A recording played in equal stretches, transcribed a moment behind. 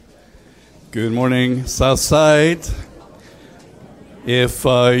Good morning, Southside. If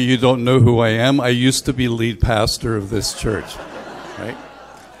you don't know who I am, I used to be lead pastor of this church. Right?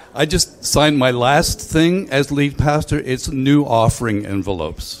 I just signed my last thing as lead pastor. It's new offering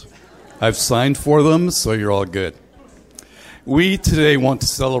envelopes. I've signed for them, so you're all good. We today want to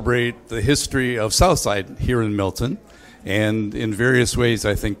celebrate the history of Southside here in Milton. And in various ways,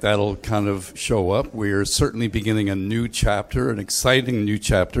 I think that'll kind of show up. We are certainly beginning a new chapter, an exciting new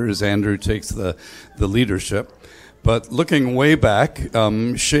chapter, as Andrew takes the leadership. But looking way back,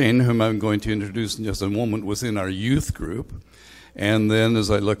 Shane, whom I'm going to introduce in just a moment, was in our youth group. And then as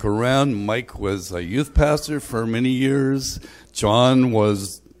I look around, Mike was a youth pastor for many years. John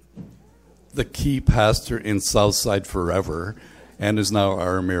was the key pastor in Southside forever, and is now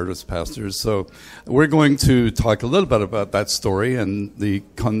our emeritus pastor. So we're going to talk a little bit about that story and the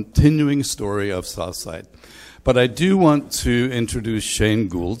continuing story of Southside. But I do want to introduce Shane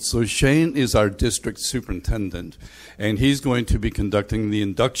Gould. So Shane is our district superintendent, and he's going to be conducting the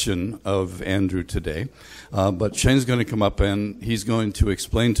induction of Andrew today. But Shane's going to come up and he's going to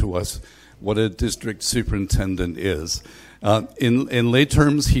explain to us what a district superintendent is. In lay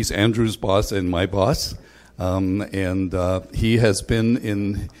terms, he's Andrew's boss and my boss. And he has been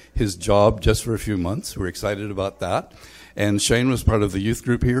in his job just for a few months. We're excited about that. And Shane was part of the youth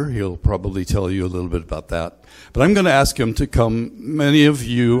group here. He'll probably tell you a little bit about that. But I'm going to ask him to come. Many of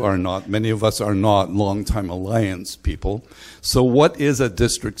us are not longtime Alliance people. So what is a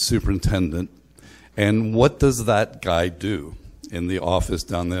district superintendent? And what does that guy do in the office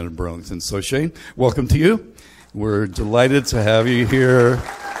down there in Burlington? So Shane, welcome to you. We're delighted to have you here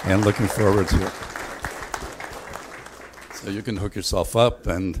and looking forward to it. So you can hook yourself up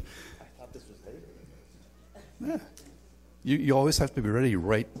and... I thought this was later. Yeah. You always have to be ready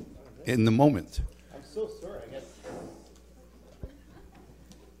right in the moment. I'm so sorry. I guess...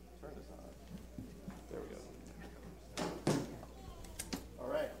 Turn this on. There we go. All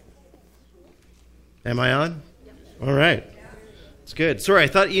right. Am I on? Yeah. All right. It's good. Sorry, I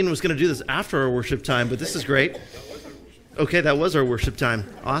thought Ian was going to do this after our worship time, but this is great. Okay, that was our worship time.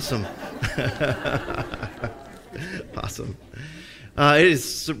 Awesome. Awesome. It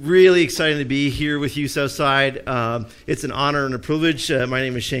is really exciting to be here with you, Southside. It's an honor and a privilege. My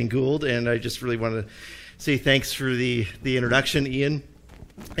name is Shane Gould, and I just really want to say thanks for the introduction, Ian.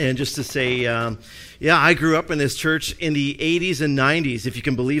 And just to say, I grew up in this church in the 80s and 90s, if you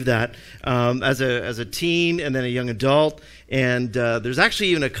can believe that, as a teen and then a young adult. And there's actually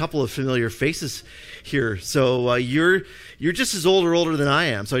even a couple of familiar faces here. So you're just as old or older than I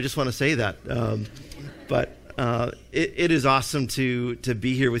am, so I just want to say that. But it is awesome to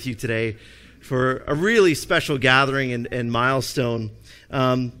be here with you today for a really special gathering and milestone.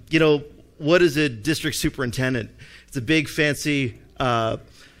 What is a district superintendent? It's a big, fancy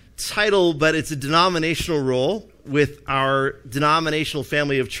title, but it's a denominational role with our denominational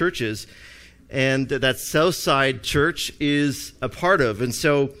family of churches, and that Southside Church is a part of. And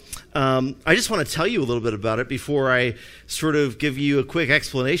so I just want to tell you a little bit about it before I sort of give you a quick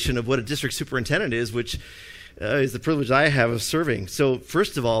explanation of what a district superintendent is, which is the privilege I have of serving. So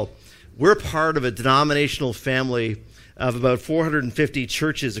first of all, we're part of a denominational family of about 450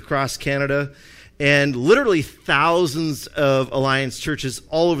 churches across Canada, and literally thousands of Alliance churches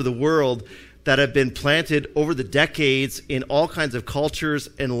all over the world that have been planted over the decades in all kinds of cultures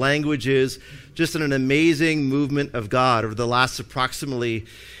and languages, just in an amazing movement of God over the last approximately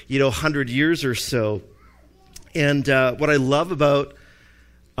 100 years or so. And what I love about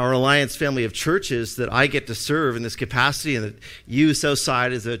our Alliance family of churches that I get to serve in this capacity, and that you,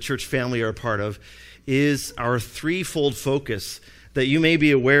 Southside, as a church family, are a part of, is our threefold focus that you may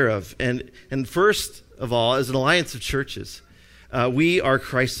be aware of. And first of all, as an Alliance of churches, we are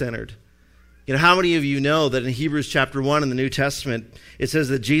Christ-centered. How many of you know that in Hebrews chapter 1 in the New Testament, it says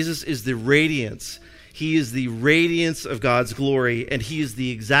that Jesus is the radiance. He is the radiance of God's glory, and he is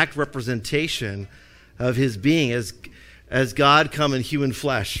the exact representation of his being as God come in human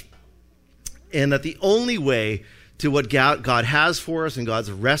flesh. And that the only way to what God has for us and God's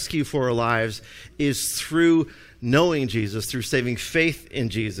rescue for our lives is through knowing Jesus, through saving faith in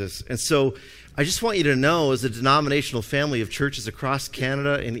Jesus. And so I just want you to know, as a denominational family of churches across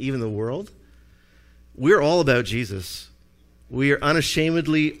Canada and even the world, we're all about Jesus. We are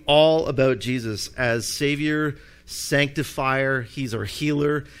unashamedly all about Jesus as Savior, Sanctifier. He's our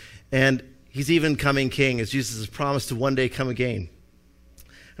healer, and he's even coming King, as Jesus has promised to one day come again.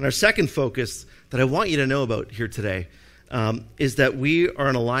 And our second focus that I want you to know about here today is that we are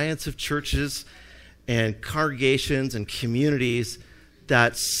an alliance of churches and congregations and communities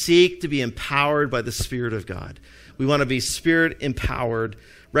that seek to be empowered by the Spirit of God. We want to be Spirit-empowered,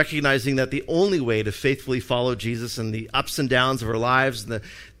 recognizing that the only way to faithfully follow Jesus in the ups and downs of our lives,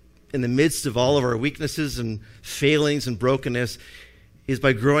 in the midst of all of our weaknesses and failings and brokenness, is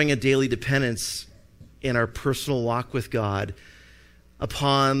by growing a daily dependence in our personal walk with God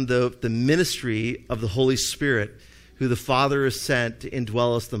upon the ministry of the Holy Spirit, who the Father has sent to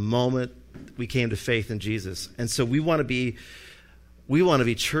indwell us the moment we came to faith in Jesus. And so we want to be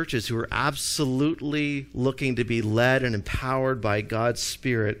churches who are absolutely looking to be led and empowered by God's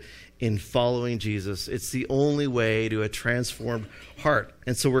Spirit in following Jesus. It's the only way to a transformed heart.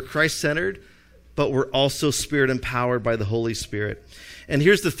 And so we're Christ-centered, but we're also Spirit-empowered by the Holy Spirit. And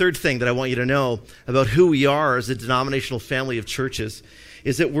here's the third thing that I want you to know about who we are as a denominational family of churches,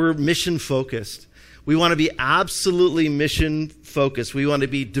 is that we're mission-focused. We want to be absolutely mission-focused. We want to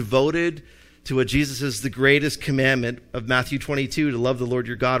be devoted to what Jesus is the greatest commandment of Matthew 22, to love the Lord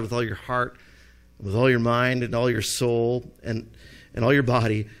your God with all your heart, with all your mind, and all your soul, and all your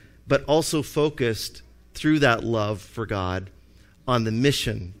body, but also focused through that love for God on the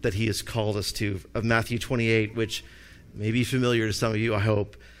mission that he has called us to, of Matthew 28, which may be familiar to some of you, I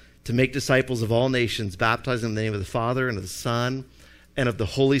hope, to make disciples of all nations, baptizing in the name of the Father and of the Son and of the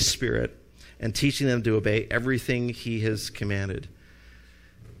Holy Spirit, and teaching them to obey everything he has commanded.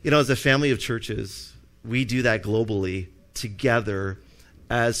 You know, as a family of churches, we do that globally together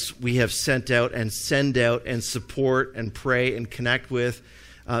as we have sent out and send out and support and pray and connect with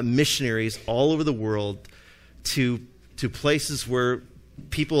missionaries all over the world to places where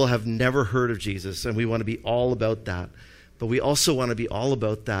people have never heard of Jesus, and we want to be all about that. But we also want to be all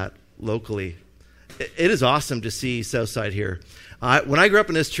about that locally. It is awesome to see Southside here. When I grew up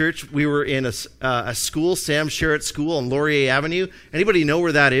in this church, we were in a school, Sam Sherritt School on Laurier Avenue. Anybody know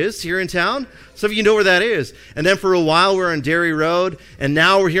where that is here in town? Some of you know where that is. And then for a while, we're on Derry Road, and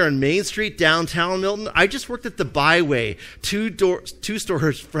now we're here on Main Street, downtown Milton. I just worked at the Byway, two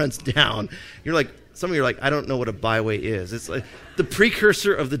stores fronts down. Some of you are like, I don't know what a Byway is. It's like the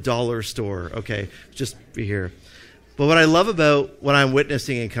precursor of the dollar store. Okay, just be here. But what I love about what I'm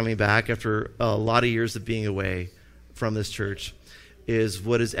witnessing and coming back after a lot of years of being away from this church is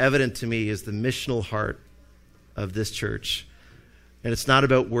what is evident to me is the missional heart of this church. And it's not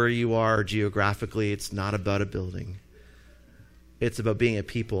about where you are geographically. It's not about a building. It's about being a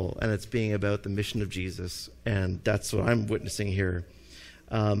people, and it's being about the mission of Jesus. And that's what I'm witnessing here.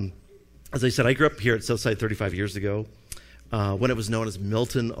 As I said, I grew up here at Southside 35 years ago when it was known as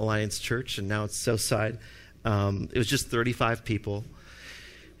Milton Alliance Church, and now it's Southside. It was just 35 people.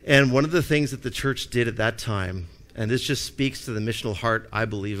 And one of the things that the church did at that time, and this just speaks to the missional heart, I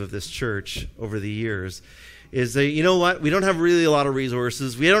believe, of this church over the years, is that, you know what? We don't have really a lot of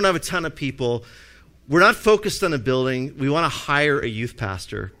resources. We don't have a ton of people. We're not focused on a building. We want to hire a youth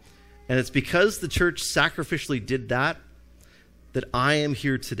pastor. And it's because the church sacrificially did that I am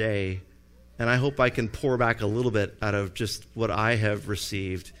here today. And I hope I can pour back a little bit out of just what I have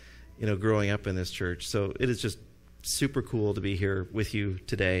received, growing up in this church. So it is just super cool to be here with you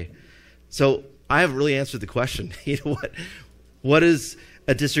today. So I haven't really answered the question. What is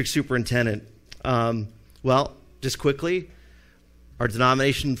a district superintendent? Well, just quickly, our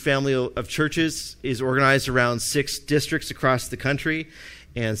denomination family of churches is organized around 6 districts across the country.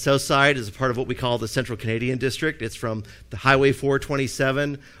 And Southside is a part of what we call the Central Canadian District. It's from the Highway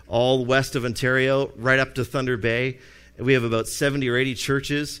 427 all west of Ontario right up to Thunder Bay. And we have about 70 or 80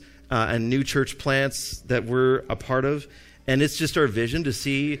 churches and new church plants that we're a part of. And it's just our vision to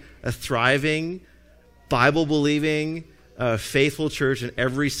see a thriving, Bible-believing, faithful church in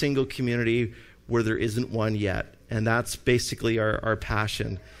every single community where there isn't one yet. And that's basically our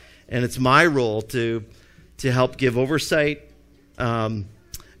passion. And it's my role to help give oversight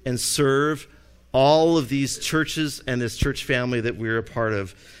and serve all of these churches and this church family that we're a part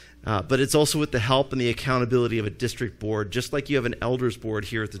of. But it's also with the help and the accountability of a district board, just like you have an elders board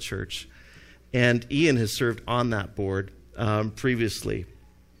here at the church. And Ian has served on that board previously.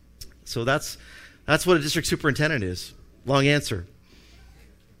 So that's what a district superintendent is. Long answer.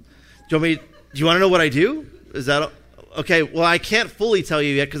 Do you want to know what I do? Is that okay? Well, I can't fully tell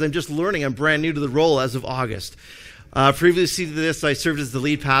you yet because I'm just learning. I'm brand new to the role as of August. Previously to this, I served as the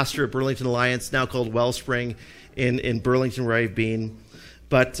lead pastor at Burlington Alliance, now called Wellspring, in Burlington, where I've been,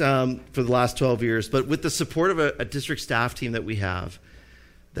 but for the last 12 years. But with the support of a district staff team that we have,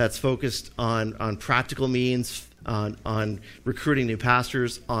 that's focused on practical means, on recruiting new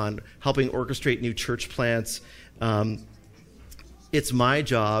pastors, on helping orchestrate new church plants. It's my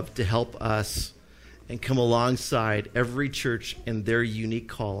job to help us and come alongside every church in their unique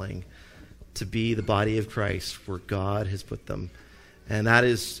calling to be the body of Christ where God has put them. And that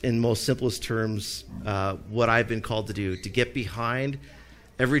is, in most simplest terms, what I've been called to do, to get behind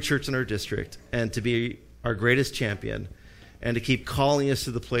every church in our district and to be our greatest champion and to keep calling us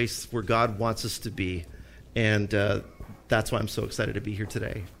to the place where God wants us to be. And that's why I'm so excited to be here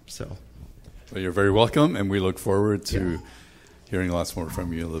today. So, well, you're very welcome, and we look forward to hearing lots more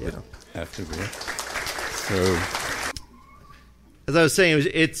from you a little bit after this. So, as I was saying,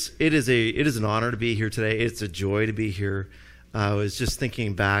 it is an honor to be here today. It's a joy to be here. I was just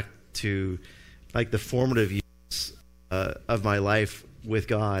thinking back to like the formative years of my life with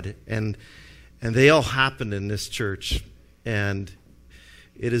God, and they all happened in this church, and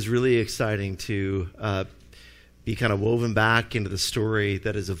it is really exciting to be kind of woven back into the story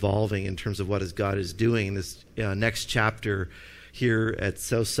that is evolving in terms of what God is doing in this next chapter here at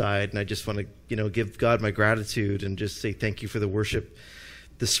Southside. And I just want to give God my gratitude and just say thank you for the worship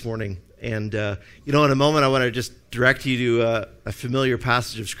this morning. And in a moment I want to just direct you to a familiar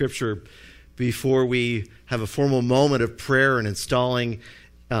passage of Scripture before we have a formal moment of prayer and installing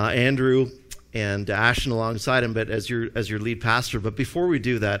Andrew and Ashton alongside him, but as your lead pastor. But before we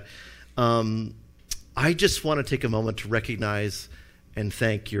do that, I just want to take a moment to recognize and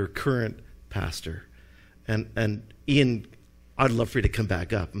thank your current pastor. And Ian, I'd love for you to come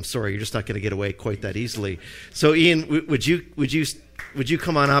back up. I'm sorry, you're just not going to get away quite that easily. So Ian, would you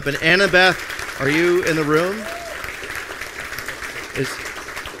come on up? And Annabeth, are you in the room?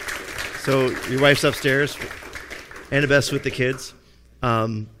 So your wife's upstairs. Annabeth's with the kids.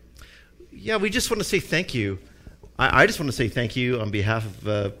 We just want to say thank you. I just want to say thank you on behalf of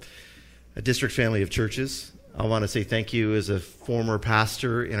a district family of churches. I want to say thank you as a former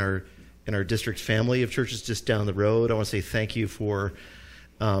pastor in our district family of churches just down the road. I want to say thank you for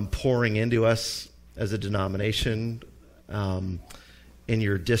pouring into us as a denomination in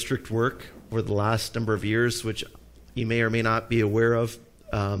your district work over the last number of years, which you may or may not be aware of.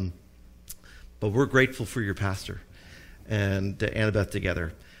 But we're grateful for your pastor and Annabeth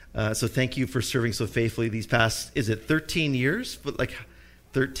together. So thank you for serving so faithfully these past, is it 13 years? But like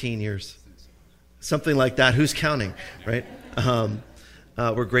 13 years. Something like that. Who's counting, right?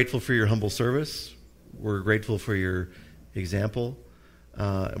 We're grateful for your humble service. We're grateful for your example.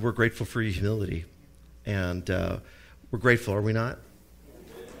 We're grateful for your humility. And we're grateful, are we not?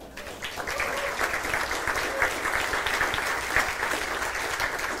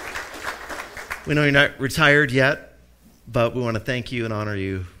 We know you're not retired yet, but we want to thank you and honor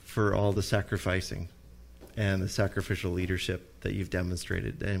you for all the sacrificing and the sacrificial leadership that you've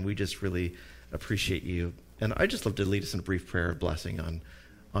demonstrated. And we just really appreciate you. And I'd just love to lead us in a brief prayer of blessing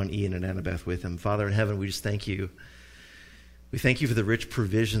on Ian and Annabeth with him. Father in heaven, we just thank you. We thank you for the rich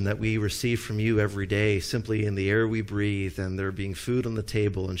provision that we receive from you every day, simply in the air we breathe, and there being food on the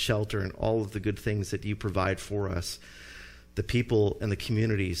table and shelter and all of the good things that you provide for us, the people and the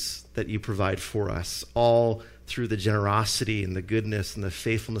communities that you provide for us, all through the generosity and the goodness and the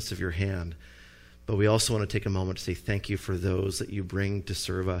faithfulness of your hand. But we also want to take a moment to say thank you for those that you bring to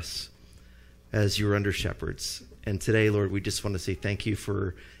serve us as your under shepherds. And today, Lord, we just want to say thank you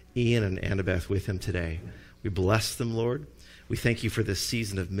for Ian and Annabeth with him today. We bless them, Lord. We thank you for this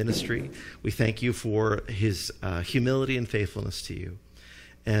season of ministry. We thank you for his humility and faithfulness to you.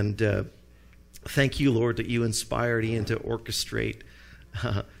 And thank you, Lord, that you inspired Ian to orchestrate,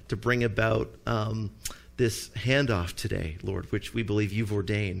 to bring about this handoff today, Lord, which we believe you've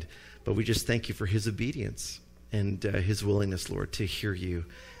ordained. But we just thank you for his obedience and his willingness, Lord, to hear you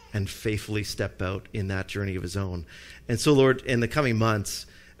and faithfully step out in that journey of his own. And so, Lord, in the coming months,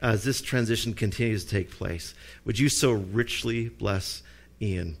 as this transition continues to take place, would you so richly bless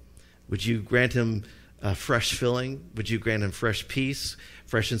Ian? Would you grant him fresh filling? Would you grant him fresh peace,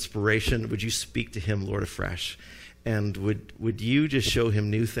 fresh inspiration? Would you speak to him, Lord, afresh? And would you just show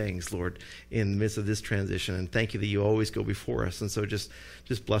him new things, Lord, in the midst of this transition? And thank you that you always go before us. And so just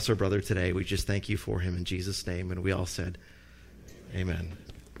bless our brother today. We just thank you for him in Jesus' name. And we all said, amen.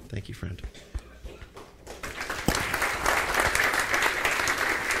 Thank you, friend.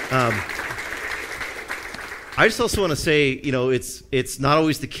 I just also want to say, it's not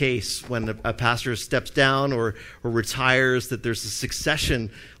always the case when a pastor steps down or retires that there's a succession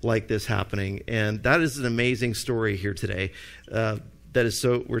like this happening. And that is an amazing story here today. We're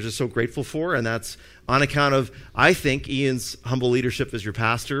just so grateful for, and that's on account of, I think, Ian's humble leadership as your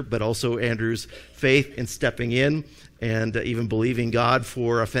pastor, but also Andrew's faith in stepping in and even believing God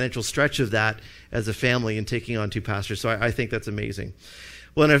for a financial stretch of that as a family and taking on two pastors. So I think that's amazing.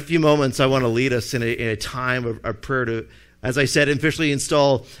 Well, in a few moments, I want to lead us in a time of prayer to, as I said, officially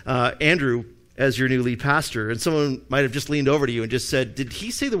install Andrew as your new lead pastor. And someone might have just leaned over to you and just said, did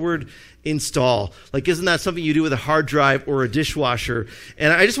he say the word install. Like, isn't that something you do with a hard drive or a dishwasher?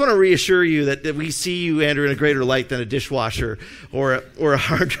 And I just want to reassure you that we see you, Andrew, in a greater light than a dishwasher or a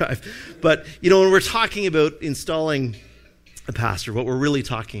hard drive. But, when we're talking about installing a pastor, what we're really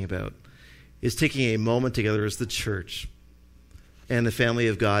talking about is taking a moment together as the church and the family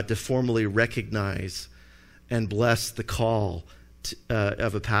of God to formally recognize and bless the call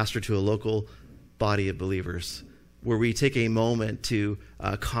of a pastor to a local body of believers, where we take a moment to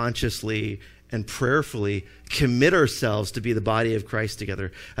consciously and prayerfully commit ourselves to be the body of Christ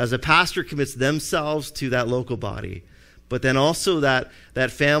together. As a pastor commits themselves to that local body, but then also that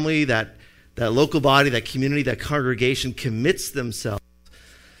family, that local body, that community, that congregation commits themselves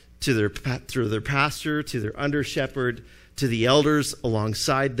to their pastor, to their under shepherd, to the elders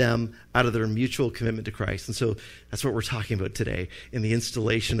alongside them out of their mutual commitment to Christ. And so that's what we're talking about today in the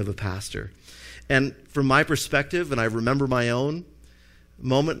installation of a pastor. And from my perspective, and I remember my own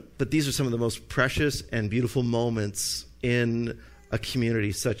moment, but these are some of the most precious and beautiful moments in a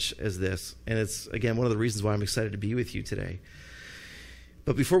community such as this. And it's, again, one of the reasons why I'm excited to be with you today.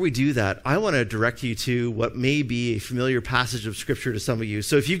 But before we do that, I want to direct you to what may be a familiar passage of Scripture to some of you.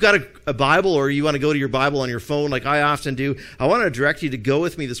 So if you've got a Bible, or you want to go to your Bible on your phone like I often do, I want to direct you to go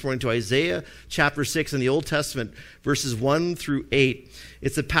with me this morning to Isaiah chapter 6 in the Old Testament, verses 1 through 8.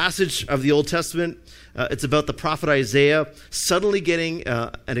 It's a passage of the Old Testament. It's about the prophet Isaiah suddenly getting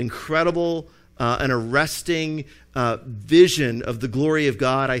an incredible, an arresting vision of the glory of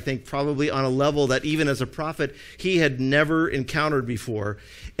God, I think probably on a level that even as a prophet, he had never encountered before.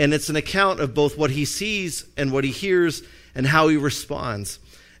 And it's an account of both what he sees and what he hears and how he responds.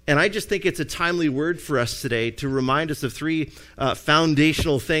 And I just think it's a timely word for us today to remind us of three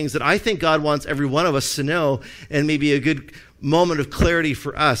foundational things that I think God wants every one of us to know, and maybe a good moment of clarity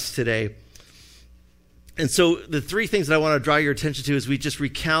for us today. And so the three things that I want to draw your attention to as we just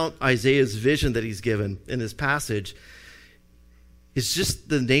recount Isaiah's vision that he's given in this passage is just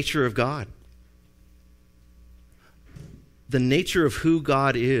the nature of God. The nature of who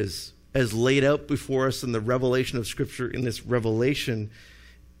God is as laid out before us in the revelation of Scripture, in this revelation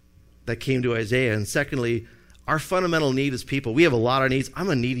that came to Isaiah. And secondly, our fundamental need as people. We have a lot of needs. I'm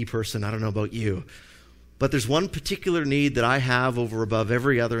a needy person. I don't know about you. But there's one particular need that I have over above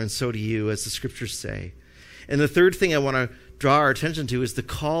every other, and so do you, as the Scriptures say. And the third thing I want to draw our attention to is the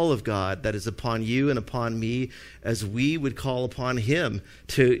call of God that is upon you and upon me, as we would call upon him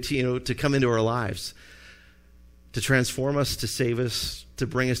to come into our lives, to transform us, to save us, to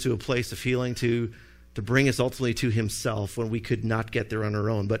bring us to a place of healing, to bring us ultimately to himself when we could not get there on our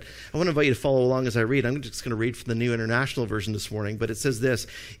own. But I want to invite you to follow along as I read. I'm just going to read from the New International Version this morning, but it says this: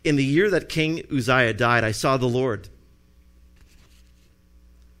 "In the year that King Uzziah died, I saw the Lord.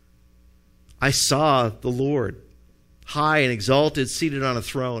 I saw the Lord, high and exalted, seated on a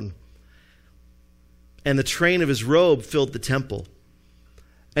throne, and the train of his robe filled the temple."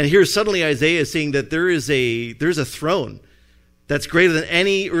 And here suddenly Isaiah is seeing that there's a throne that's greater than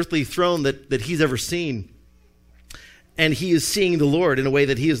any earthly throne that he's ever seen. And he is seeing the Lord in a way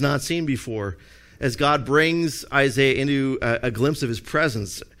that he has not seen before, as God brings Isaiah into a glimpse of his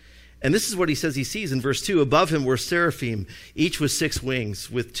presence. And this is what he says he sees in verse 2. "Above him were seraphim, each with 6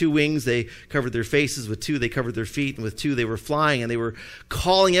 wings. With 2 wings they covered their faces, with 2 they covered their feet, and with 2 they were flying, and they were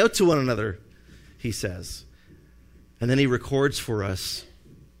calling out to one another," he says. And then he records for us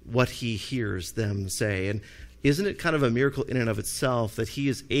what he hears them say. And isn't it kind of a miracle in and of itself that he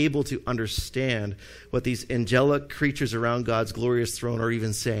is able to understand what these angelic creatures around God's glorious throne are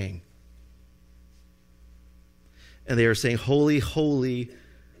even saying? And they are saying, "Holy, holy,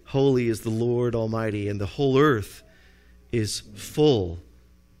 holy is the Lord Almighty, and the whole earth is full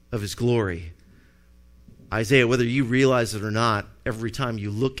of his glory." Isaiah, whether you realize it or not, every time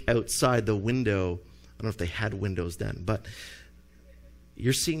you look outside the window, I don't know if they had windows then, but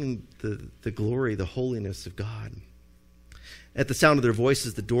you're seeing the glory, the holiness of God. At the sound of their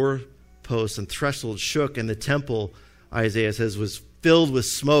voices, the doorposts and thresholds shook, and the temple, Isaiah says, was filled with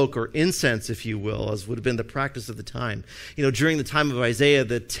smoke, or incense, if you will, as would have been the practice of the time. During the time of Isaiah,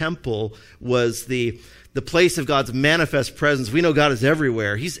 the temple was the place of God's manifest presence. We know God is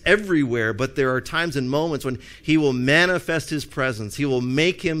everywhere. He's everywhere, but there are times and moments when he will manifest his presence. He will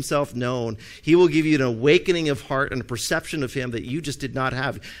make himself known. He will give you an awakening of heart and a perception of him that you just did not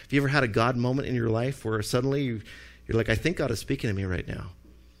have. Have you ever had a God moment in your life where suddenly you're like, I think God is speaking to me right now?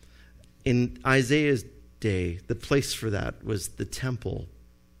 In Isaiah's day, the place for that was the temple.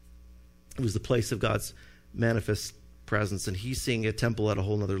 It was the place of God's manifest presence, and he's seeing a temple at a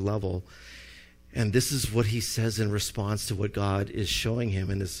whole nother level. And this is what he says in response to what God is showing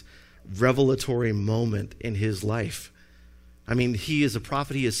him in this revelatory moment in his life. I mean, he is a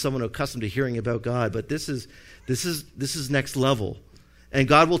prophet. He is someone accustomed to hearing about God, but this is next level. And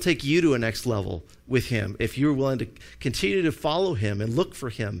God will take you to a next level with him if you're willing to continue to follow him and look for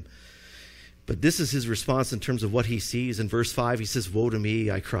him. But this is his response in terms of what he sees. In verse 5, he says, "Woe to me,"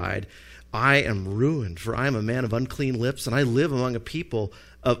 I cried. "I am ruined, for I am a man of unclean lips, and I live among a people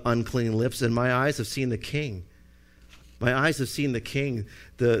of unclean lips, and my eyes have seen the King." My eyes have seen the King,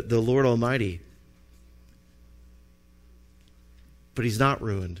 the Lord Almighty. But he's not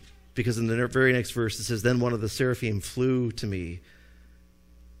ruined, because in the very next verse it says, "Then one of the seraphim flew to me,"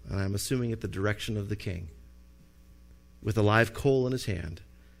 and I'm assuming at the direction of the King, "with a live coal in his hand,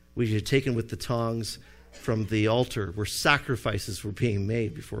 which he had taken with the tongs from the altar where sacrifices were being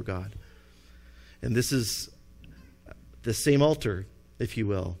made before God." And this is the same altar, if you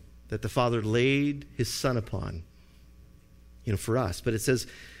will, that the Father laid his Son upon, for us. But it says,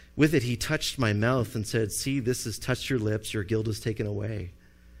 "With it he touched my mouth and said, 'See, this has touched your lips, your guilt is taken away,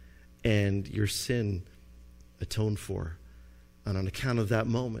 and your sin atoned for.'" And on account of that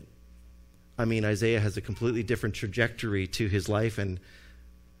moment, Isaiah has a completely different trajectory to his life and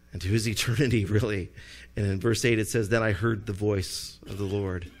to his eternity, really. And in verse 8 it says, "Then I heard the voice of the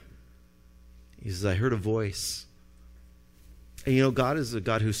Lord." He says, "I heard a voice." And God is a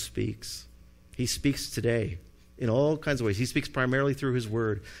God who speaks. He speaks today in all kinds of ways. He speaks primarily through his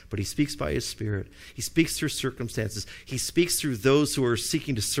word, but he speaks by his Spirit. He speaks through circumstances. He speaks through those who are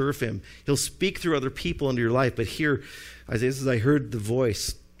seeking to serve him. He'll speak through other people into your life. But here, Isaiah says, "I heard the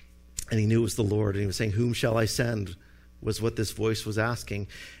voice," and he knew it was the Lord. And he was saying, "Whom shall I send?" was what this voice was asking.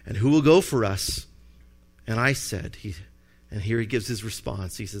 "And who will go for us?" And I said, and here he gives his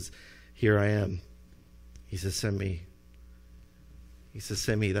response. He says, "Here I am." He says, "Send me." He says,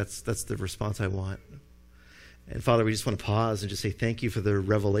 "Send me." That's the response I want. And Father, we just want to pause and just say thank you for the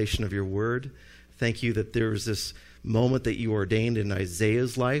revelation of your word. Thank you that there was this moment that you ordained in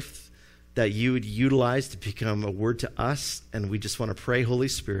Isaiah's life that you would utilize to become a word to us. And we just want to pray, Holy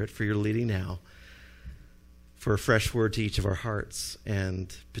Spirit, for your leading now, for a fresh word to each of our hearts,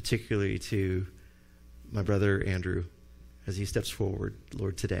 and particularly to my brother Andrew as he steps forward,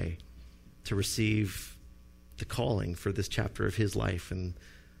 Lord, today to receive the calling for this chapter of his life and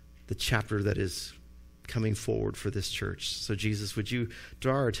the chapter that is coming forward for this church. So Jesus, would you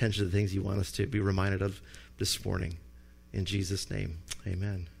draw our attention to the things you want us to be reminded of this morning? In Jesus' name,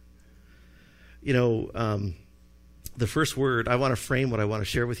 amen. The first word, I want to frame what I want to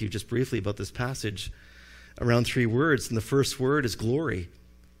share with you just briefly about this passage around 3 words. And the first word is glory.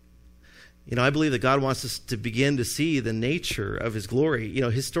 I believe that God wants us to begin to see the nature of his glory.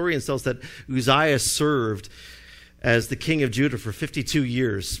 Historians tell us that Uzziah served as the king of Judah for 52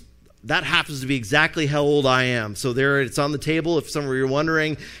 years. That happens to be exactly how old I am. So there, it's on the table. If some of you are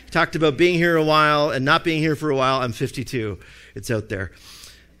wondering, talked about being here a while and not being here for a while. I'm 52. It's out there.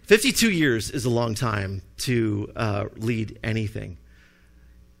 52 years is a long time to lead anything.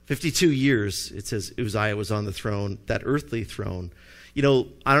 52 years, it says Uzziah was on the throne, that earthly throne. I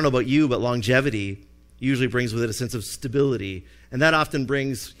don't know about you, but longevity usually brings with it a sense of stability. And that often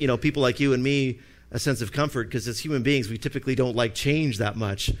brings, people like you and me a sense of comfort, because as human beings, we typically don't like change that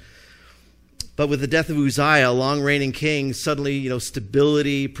much. But with the death of Uzziah, a long-reigning king, suddenly,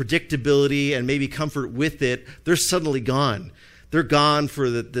 stability, predictability, and maybe comfort with it, they're suddenly gone. They're gone for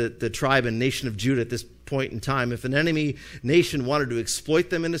the tribe and nation of Judah at this point in time. If an enemy nation wanted to exploit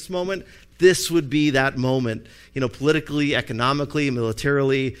them in this moment, this would be that moment. Politically, economically,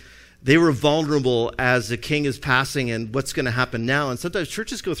 militarily, they were vulnerable as the king is passing and what's going to happen now. And sometimes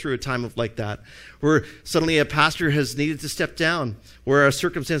churches go through a time of like that, where suddenly a pastor has needed to step down, where our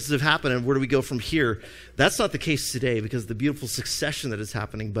circumstances have happened, and where do we go from here? That's not the case today because of the beautiful succession that is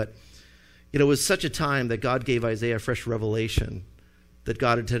happening. But it was such a time that God gave Isaiah a fresh revelation that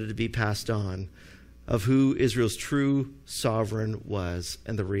God intended to be passed on of who Israel's true sovereign was,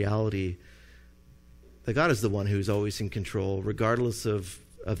 and the reality that God is the one who's always in control, regardless of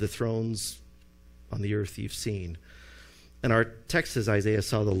the thrones on the earth you've seen. And our text says Isaiah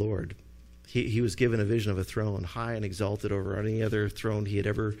saw the Lord. He was given a vision of a throne, high and exalted over any other throne he had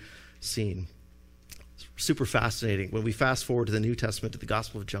ever seen. Super fascinating. When we fast forward to the New Testament, to the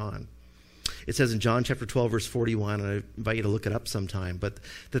Gospel of John, it says in John chapter 12, verse 41, and I invite you to look it up sometime, but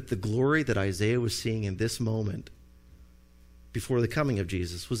that the glory that Isaiah was seeing in this moment before the coming of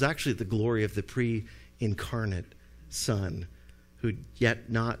Jesus was actually the glory of the pre-incarnate Son, who'd yet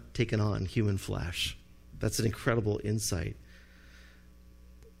not taken on human flesh. That's an incredible insight.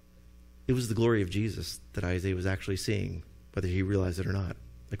 It was the glory of Jesus that Isaiah was actually seeing, whether he realized it or not,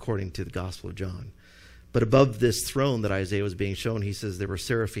 according to the Gospel of John. But above this throne that Isaiah was being shown, he says there were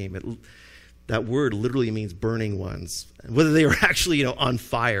seraphim. That word literally means burning ones. Whether they were actually, on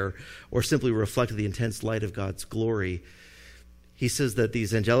fire or simply reflected the intense light of God's glory, he says that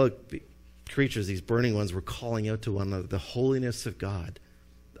these angelic creatures, these burning ones, were calling out to one another the holiness of God.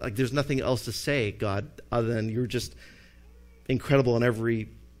 Like there's nothing else to say, God, other than you're just incredible on every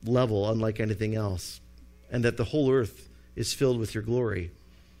level, unlike anything else. And that the whole earth is filled with your glory.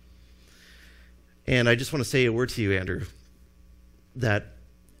 And I just want to say a word to you, Andrew, that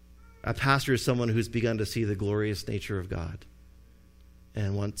a pastor is someone who's begun to see the glorious nature of God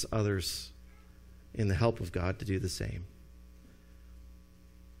and wants others in the help of God to do the same.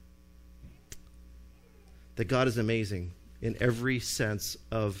 That God is amazing in every sense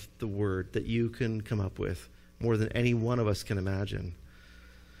of the word that you can come up with, more than any one of us can imagine.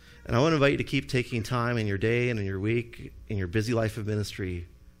 And I want to invite you to keep taking time in your day and in your week, in your busy life of ministry,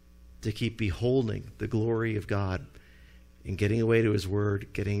 to keep beholding the glory of God and getting away to his word,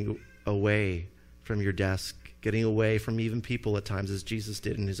 getting away from your desk, getting away from even people at times, as Jesus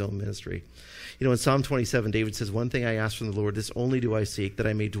did in his own ministry. In Psalm 27, David says, "One thing I ask from the Lord, this only do I seek, that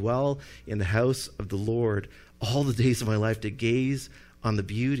I may dwell in the house of the Lord all the days of my life, to gaze on the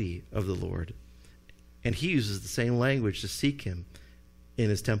beauty of the Lord." And he uses the same language to seek him in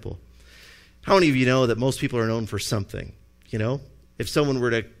his temple. How many of you know that most people are known for something? If someone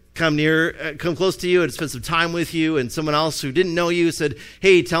were to come close to you and spend some time with you, and someone else who didn't know you said,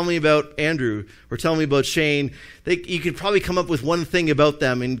 "Hey, tell me about Andrew," or "Tell me about Shane," you could probably come up with one thing about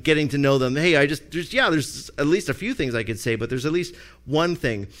them and getting to know them. Hey, there's at least a few things I could say, but there's at least one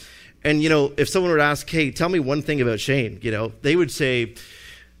thing. And, if someone would ask, "Hey, tell me one thing about Shane," they would say,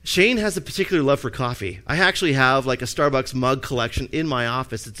 "Shane has a particular love for coffee." I actually have like a Starbucks mug collection in my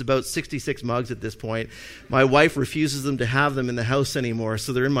office. It's about 66 mugs at this point. My wife refuses them to have them in the house anymore,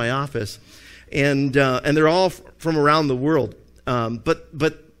 so they're in my office. And they're all from around the world.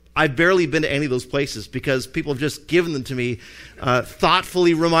 But I've barely been to any of those places because people have just given them to me,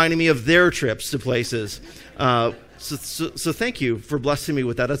 thoughtfully reminding me of their trips to places. So thank you for blessing me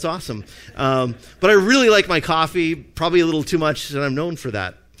with that. That's awesome. But I really like my coffee, probably a little too much, and I'm known for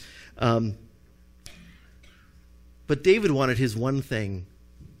that. But David wanted his one thing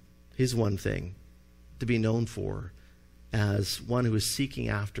to be known for as one who was seeking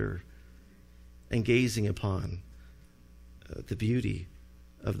after and gazing upon the beauty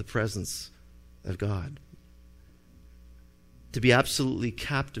of the presence of God. To be absolutely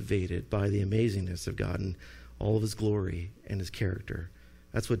captivated by the amazingness of God and all of his glory and his character.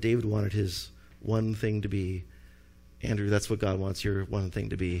 That's what David wanted his one thing to be. Andrew, that's what God wants your one thing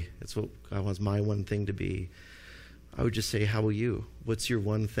to be. That's what God wants my one thing to be. I would just say, how are you? What's your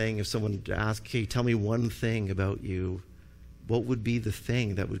one thing? If someone would ask, "Hey, tell me one thing about you," what would be the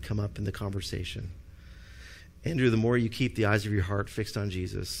thing that would come up in the conversation? Andrew, the more you keep the eyes of your heart fixed on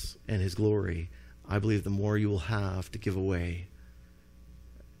Jesus and his glory, I believe the more you will have to give away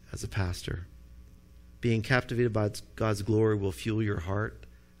as a pastor. Being captivated by God's glory will fuel your heart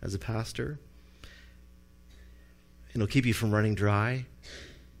as a pastor. And it'll keep you from running dry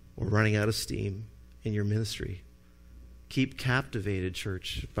or running out of steam in your ministry. Keep captivated,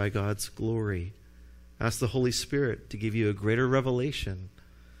 church, by God's glory. Ask the Holy Spirit to give you a greater revelation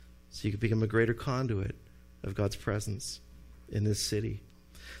so you can become a greater conduit of God's presence in this city.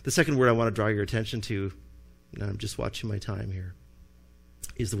 The second word I want to draw your attention to, and I'm just watching my time here,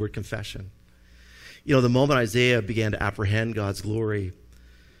 is the word confession. The moment Isaiah began to apprehend God's glory,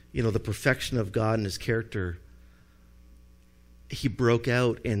 the perfection of God and his character, he broke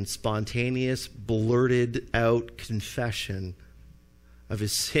out in spontaneous, blurted out confession of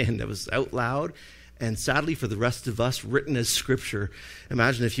his sin that was out loud and sadly for the rest of us written as scripture.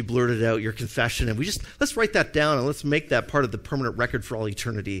 Imagine if you blurted out your confession and let's write that down and let's make that part of the permanent record for all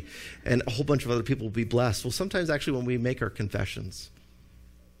eternity, and a whole bunch of other people will be blessed. Well, sometimes actually when we make our confessions,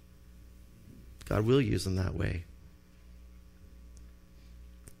 God will use them that way.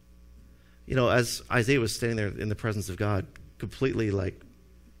 As Isaiah was standing there in the presence of God, completely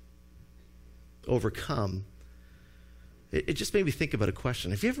overcome, it just made me think about a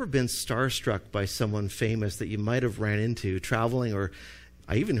question. Have you ever been starstruck by someone famous that you might have ran into traveling, or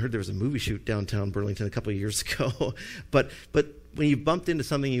I even heard there was a movie shoot downtown Burlington a couple of years ago. but when you bumped into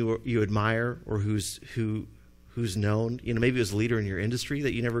something you admire or who's known, maybe it was a leader in your industry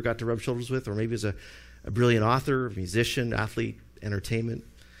that you never got to rub shoulders with, or maybe it was a brilliant author, musician, athlete, entertainment.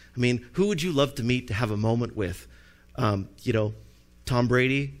 I mean, who would you love to meet, to have a moment with? Tom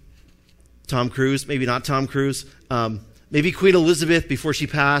Brady, Tom Cruise, maybe not Tom Cruise, maybe Queen Elizabeth before she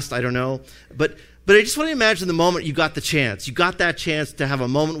passed, I don't know. But I just want to imagine the moment you got that chance to have a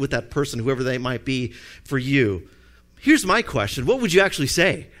moment with that person, whoever they might be for you. Here's my question. What would you actually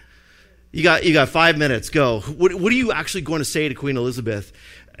say? You got 5 minutes. Go. What are you actually going to say to Queen Elizabeth?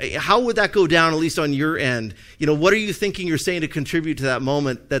 How would that go down, at least on your end? What are you thinking you're saying to contribute to that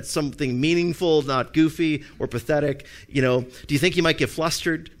moment that's something meaningful, not goofy or pathetic? Do you think you might get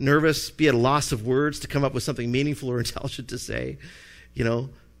flustered, nervous, be at a loss of words to come up with something meaningful or intelligent to say?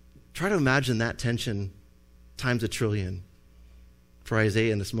 Try to imagine that tension times 1,000,000,000,000 for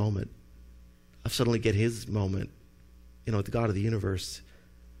Isaiah in this moment of suddenly get his moment, with the God of the universe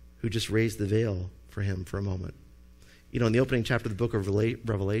who just raised the veil for him for a moment. In the opening chapter of the book of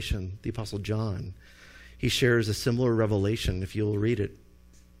Revelation, the Apostle John, he shares a similar revelation, if you'll read it,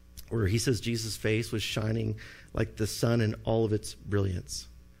 where he says Jesus' face was shining like the sun in all of its brilliance.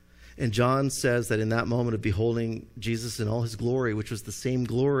 And John says that in that moment of beholding Jesus in all his glory, which was the same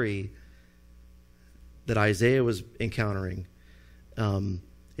glory that Isaiah was encountering,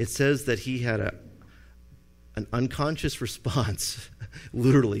 it says that he had an unconscious response,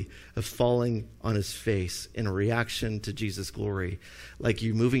 literally, of falling on his face in a reaction to Jesus' glory, like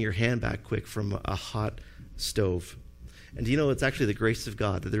you moving your hand back quick from a hot stove. And it's actually the grace of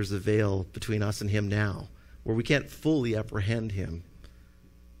God that there's a veil between us and him now, where we can't fully apprehend him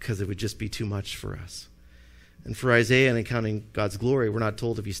because it would just be too much for us. And for Isaiah, in encountering God's glory, we're not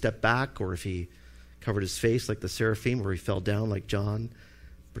told if he stepped back or if he covered his face like the seraphim or he fell down like John,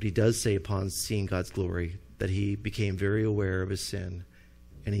 but he does say upon seeing God's glory that he became very aware of his sin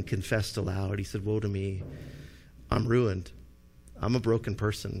and he confessed aloud. He said, "Woe to me, I'm ruined. I'm a broken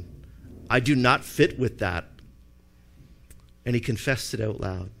person. I do not fit with that." And he confessed it out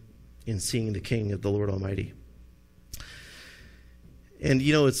loud in seeing the King of the Lord Almighty. And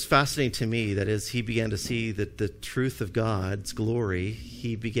it's fascinating to me that as he began to see that the truth of God's glory,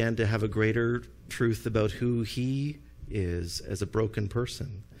 he began to have a greater truth about who he is as a broken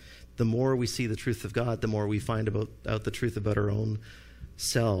person. The more we see the truth of God, the more we find out the truth about our own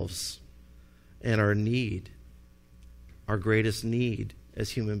selves and our need, our greatest need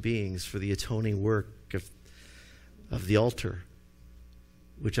as human beings for the atoning work of the altar,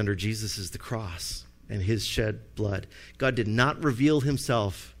 which under Jesus is the cross and his shed blood. God did not reveal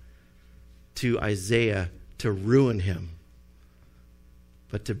himself to Isaiah to ruin him,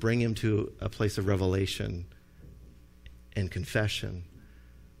 but to bring him to a place of revelation and confession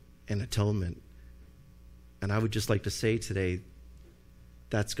and atonement. And I would just like to say today,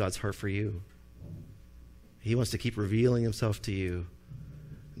 that's God's heart for you. He wants to keep revealing himself to you,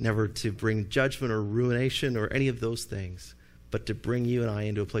 never to bring judgment or ruination or any of those things, but to bring you and I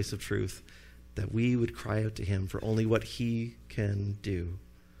into a place of truth, that we would cry out to him for only what he can do.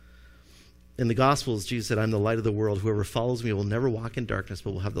 In the Gospels, Jesus said, "I'm the light of the world. Whoever follows me will never walk in darkness,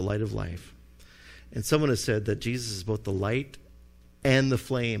 but will have the light of life." And someone has said that Jesus is both the light and the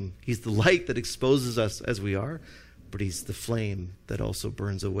flame. He's the light that exposes us as we are, but he's the flame that also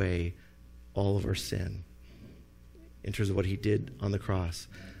burns away all of our sin in terms of what he did on the cross.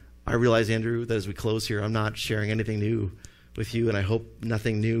 I realize, Andrew, that as we close here, I'm not sharing anything new with you, and I hope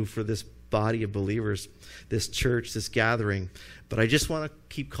nothing new for this body of believers, this church, this gathering. But I just want to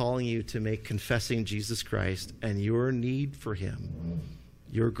keep calling you to make confessing Jesus Christ and your need for him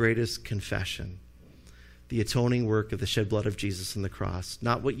your greatest confession. The atoning work of the shed blood of Jesus on the cross.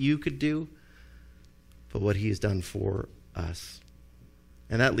 Not what you could do, but what he has done for us.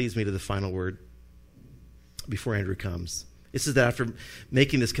 And that leads me to the final word before Andrew comes. It says that after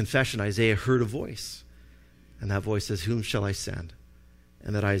making this confession, Isaiah heard a voice. And that voice says, "Whom shall I send?"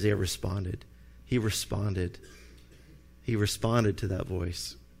 And that Isaiah responded. He responded to that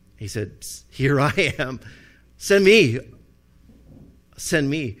voice. He said, "Here I am. Send me. Send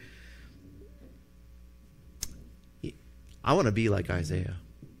me." I want to be like Isaiah.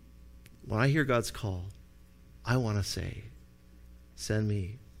 When I hear God's call, I want to say, "Send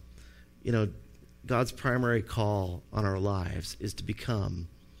me." God's primary call on our lives is to become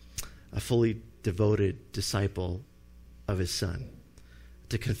a fully devoted disciple of his Son,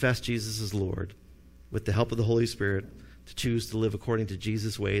 to confess Jesus as Lord with the help of the Holy Spirit, to choose to live according to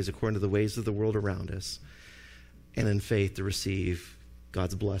Jesus' ways, according to the ways of the world around us, and in faith to receive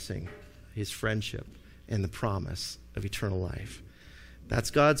God's blessing, his friendship, and the promise of eternal life. That's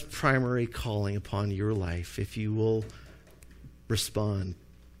God's primary calling upon your life if you will respond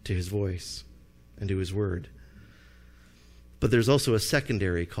to his voice and to his word. But there's also a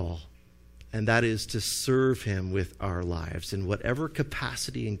secondary call, and that is to serve him with our lives in whatever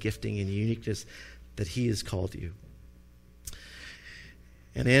capacity and gifting and uniqueness that he has called you.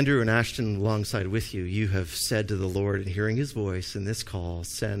 And Andrew and Ashton, alongside with you, you have said to the Lord in hearing his voice in this call,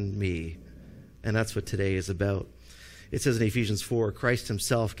 "Send me." And that's what today is about. It says in Ephesians 4, Christ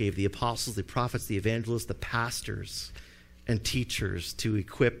himself gave the apostles, the prophets, the evangelists, the pastors, and teachers to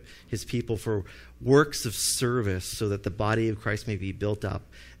equip his people for works of service so that the body of Christ may be built up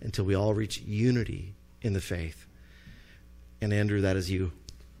until we all reach unity in the faith. And Andrew, that is you.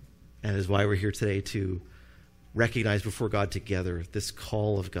 And is why we're here today, to recognize before God together this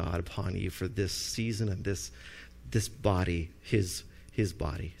call of God upon you for this season and this body, his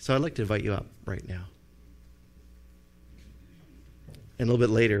body. So I'd like to invite you up right now. And a little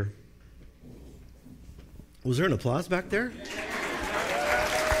bit later, was there an applause back there?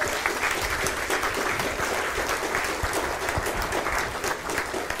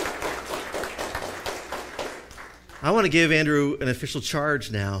 I want to give Andrew an official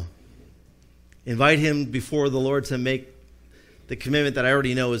charge now. Invite him before the Lord to make the commitment that I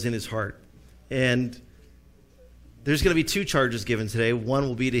already know is in his heart. And there's going to be 2 charges given today. One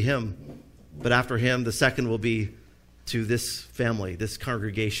will be to him, but after him, the second will be to this family, this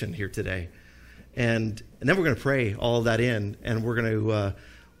congregation here today. And then we're going to pray all of that in, and we're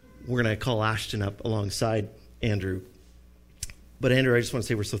going to call Ashton up alongside Andrew. But Andrew, I just want to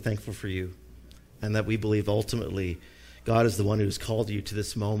say we're so thankful for you, and that we believe ultimately God is the one who has called you to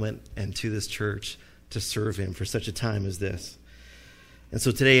this moment and to this church to serve him for such a time as this. And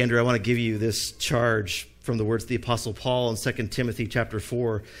so today, Andrew, I want to give you this charge from the words of the Apostle Paul in 2 Timothy chapter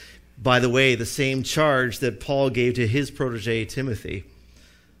 4. By the way, the same charge that Paul gave to his protege, Timothy.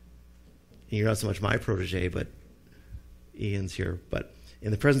 And you're not so much my protege, but Ian's here. But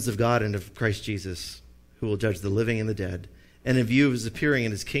in the presence of God and of Christ Jesus, who will judge the living and the dead, and in view of his appearing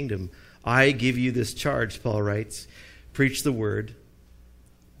in his kingdom, I give you this charge, Paul writes. Preach the word.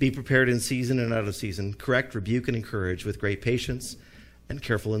 Be prepared in season and out of season. Correct, rebuke, and encourage with great patience and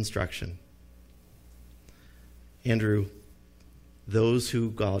careful instruction. Andrew, those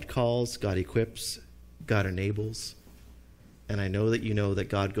who God calls, God equips, God enables. And I know that you know that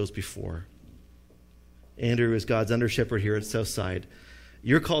God goes before. Andrew is God's under shepherd here at Southside.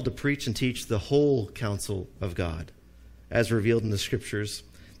 You're called to preach and teach the whole counsel of God, as revealed in the scriptures,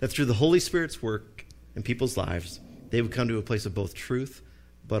 that through the Holy Spirit's work in people's lives, they would come to a place of both truth,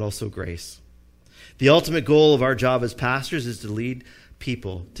 but also grace. The ultimate goal of our job as pastors is to lead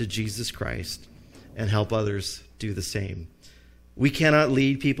people to Jesus Christ and help others do the same. We cannot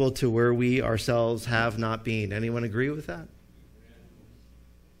lead people to where we ourselves have not been. Anyone agree with that?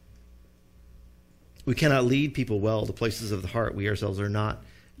 We cannot lead people well to places of the heart we ourselves are not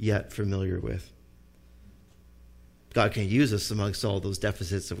yet familiar with. God can use us amongst all those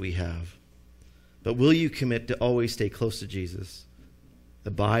deficits that we have. But will you commit to always stay close to Jesus,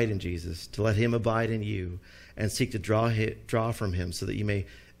 abide in Jesus, to let him abide in you, and seek to draw from him so that you may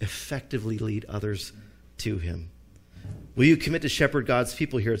effectively lead others to him? Will you commit to shepherd God's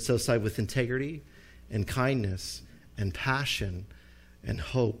people here at Southside with integrity and kindness and passion and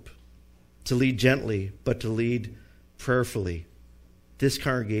hope, to lead gently, but to lead prayerfully this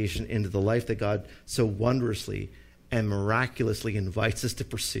congregation into the life that God so wondrously and miraculously invites us to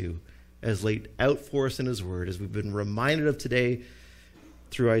pursue, as laid out for us in his word, as we've been reminded of today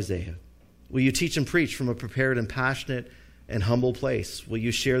through Isaiah? Will you teach and preach from a prepared and passionate and humble place? Will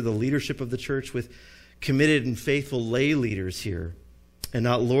you share the leadership of the church with committed and faithful lay leaders here and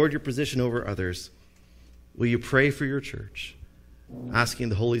not lord your position over others? Will you pray for your church, asking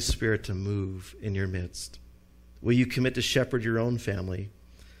the Holy Spirit to move in your midst? Will you commit to shepherd your own family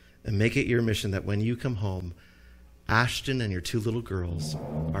and make it your mission that when you come home, Ashton and your 2 little girls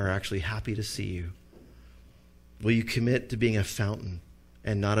are actually happy to see you? Will you commit to being a fountain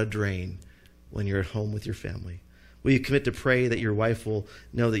and not a drain when you're at home with your family? Will you commit to pray that your wife will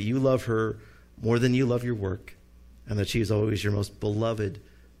know that you love her more than you love your work, and that she is always your most beloved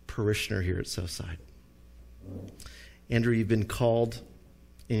parishioner here at Southside? Andrew, you've been called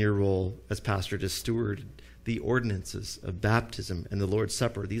in your role as pastor to steward the ordinances of baptism and the Lord's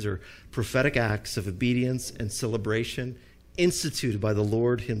Supper. These are prophetic acts of obedience and celebration instituted by the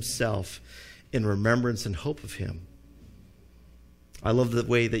Lord himself in remembrance and hope of him. I love the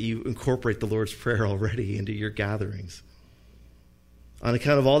way that you incorporate the Lord's Prayer already into your gatherings. On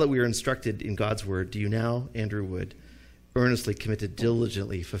account of all that we are instructed in God's word, do you now, Andrew Wood, earnestly commit to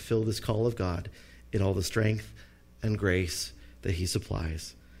diligently fulfill this call of God in all the strength and grace that he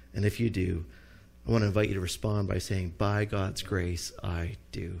supplies? And if you do, I want to invite you to respond by saying, by God's grace, I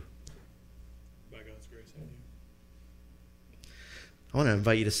do. By God's grace, I do. I want to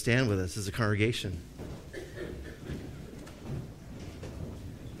invite you to stand with us as a congregation.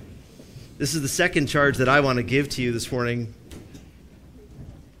 This is the second charge that I want to give to you this morning.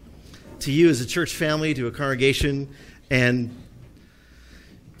 To you as a church family, to a congregation, and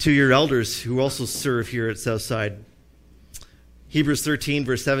to your elders who also serve here at Southside. Hebrews 13,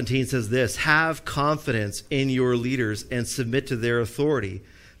 verse 17 says this, have confidence in your leaders and submit to their authority,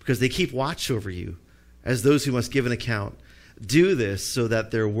 because they keep watch over you as those who must give an account. Do this so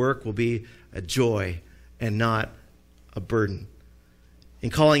that their work will be a joy and not a burden. In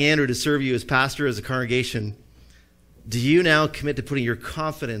calling Andrew to serve you as pastor as a congregation, do you now commit to putting your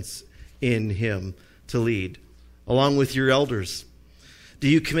confidence in him to lead, along with your elders? Do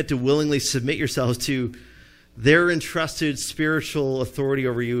you commit to willingly submit yourselves to their entrusted spiritual authority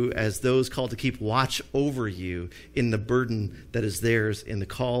over you as those called to keep watch over you in the burden that is theirs in the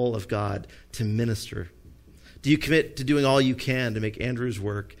call of God to minister? Do you commit to doing all you can to make Andrew's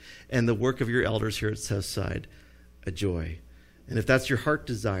work and the work of your elders here at Southside a joy? And if that's your heart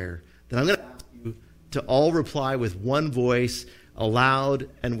desire, then I'm going to ask you to all reply with one voice, aloud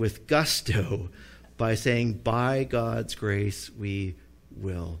and with gusto, by saying, by God's grace, we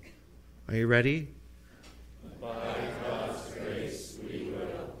will. Are you ready? By God's grace, we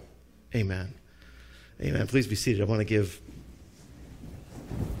will. Amen. Amen. Please be seated. I want to give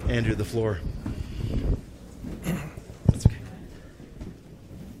Andrew the floor. That's okay.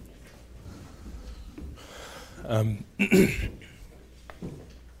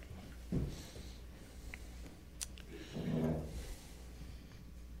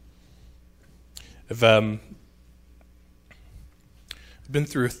 I've been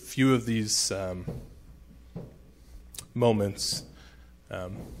through a few of these moments,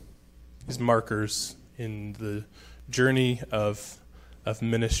 these markers in the journey of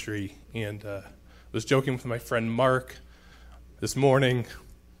ministry, and I was joking with my friend Mark this morning.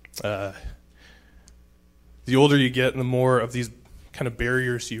 The older you get, the more of these kind of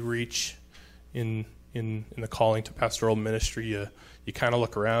barriers you reach in the calling to pastoral ministry. You kind of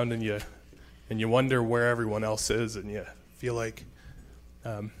look around and you wonder where everyone else is, and you feel like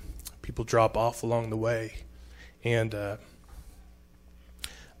people drop off along the way. And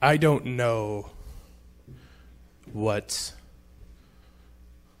I don't know what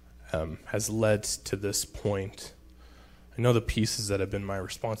has led to this point. I know the pieces that have been my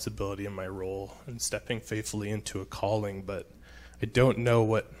responsibility and my role in stepping faithfully into a calling, but I don't know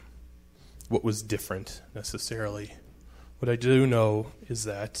what was different necessarily. What I do know is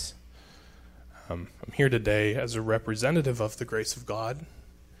that I'm here today as a representative of the grace of God,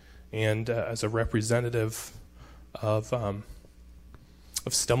 and as a representative of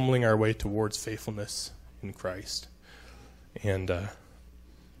stumbling our way towards faithfulness in Christ. And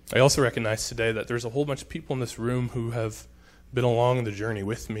I also recognize today that there's a whole bunch of people in this room who have been along the journey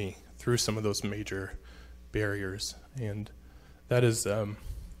with me through some of those major barriers, and that is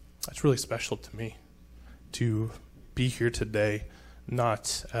that's really special to me to be here today,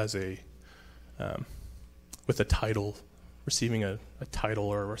 not as with a title, receiving a title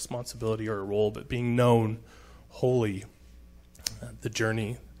or a responsibility or a role, but being known wholly the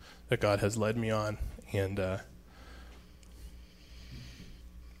journey that God has led me on, and I'm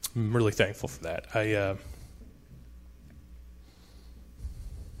really thankful for that. I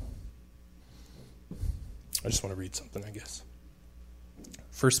just want to read something, I guess.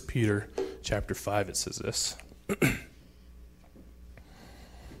 1 Peter chapter 5, it says this.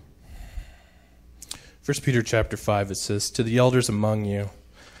 1 Peter chapter 5, it says, to the elders among you,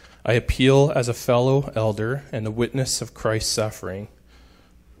 I appeal as a fellow elder and a witness of Christ's suffering,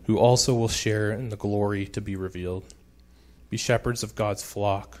 who also will share in the glory to be revealed. Be shepherds of God's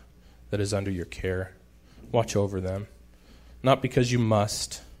flock that is under your care. Watch over them, not because you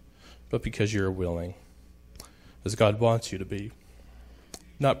must, but because you are willing, as God wants you to be.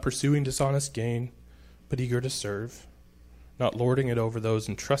 Not pursuing dishonest gain, but eager to serve. Not lording it over those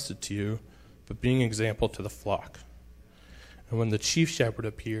entrusted to you, but being example to the flock. And when the chief shepherd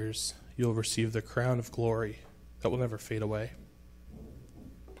appears, you'll receive the crown of glory that will never fade away.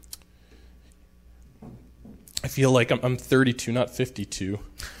 I feel like I'm 32, not 52.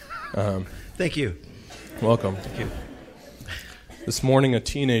 Thank you. Welcome. Thank you. This morning, a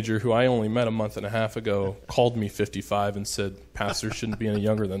teenager who I only met a month and a half ago called me 55 and said, pastors shouldn't be any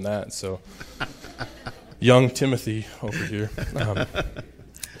younger than that. So, young Timothy over here.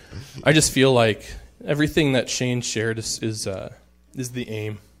 I just feel like everything that Shane shared is the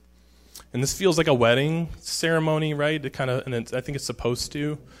aim. And this feels like a wedding ceremony, right? I think it's supposed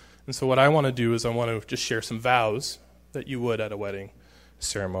to. And so what I want to do is I want to just share some vows that you would at a wedding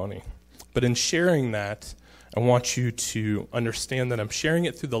ceremony. But in sharing that, I want you to understand that I'm sharing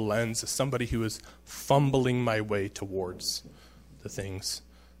it through the lens of somebody who is fumbling my way towards the things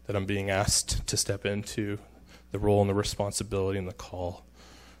that I'm being asked to step into, the role and the responsibility and the call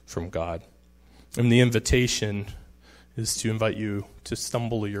from God. And the invitation is to invite you to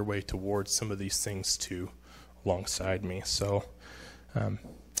stumble your way towards some of these things too alongside me. So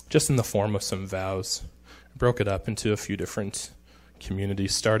just in the form of some vows. I broke it up into a few different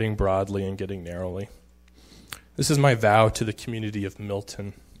communities, starting broadly and getting narrowly. This is my vow to the community of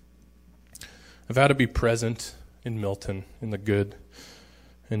Milton. I vow to be present in Milton, in the good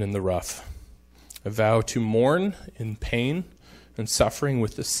and in the rough. I vow to mourn in pain and suffering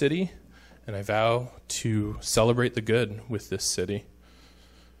with the city, and I vow to celebrate the good with this city.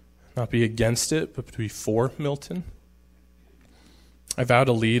 Not be against it, but to be for Milton. I vow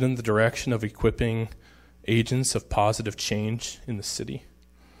to lead in the direction of equipping agents of positive change in the city,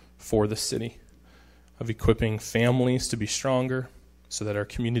 for the city, of equipping families to be stronger so that our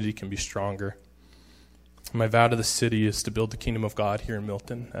community can be stronger. My vow to the city is to build the kingdom of God here in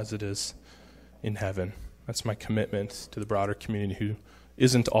Milton as it is in heaven. That's my commitment to the broader community who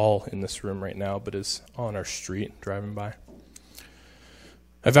isn't all in this room right now, but is on our street driving by.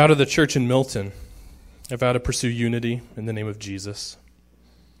 I vow to the church in Milton. I vow to pursue unity in the name of Jesus.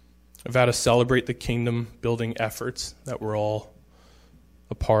 I vow to celebrate the kingdom building efforts that we're all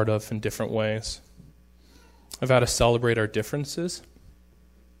a part of in different ways. I vow to celebrate our differences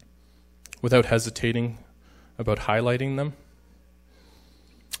without hesitating about highlighting them.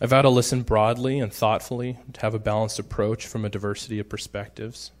 I vow to listen broadly and thoughtfully, to have a balanced approach from a diversity of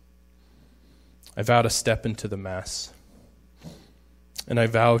perspectives. I vow to step into the mess. And I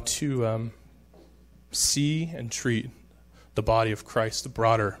vow to see and treat the body of Christ, the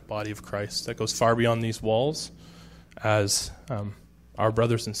broader body of Christ that goes far beyond these walls, as our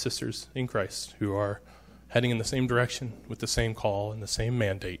brothers and sisters in Christ who are heading in the same direction with the same call and the same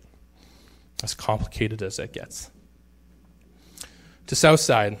mandate, as complicated as that gets. To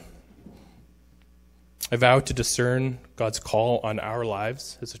Southside, I vow to discern God's call on our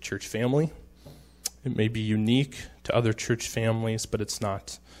lives as a church family. It may be unique to other church families, but it's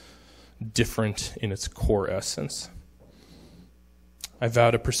not different in its core essence. I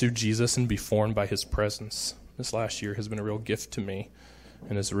vow to pursue Jesus and be formed by his presence. This last year has been a real gift to me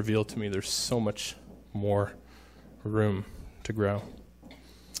and has revealed to me there's so much more room to grow.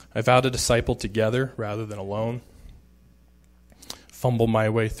 I vow to disciple together rather than alone. Fumble my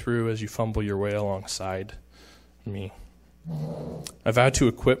way through as you fumble your way alongside me. I vow to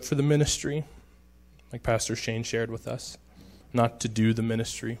equip for the ministry, like Pastor Shane shared with us, not to do the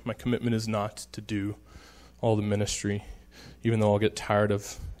ministry. My commitment is not to do all the ministry, even though I'll get tired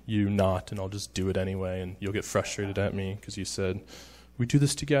of you not, and I'll just do it anyway, and you'll get frustrated at me because you said, we do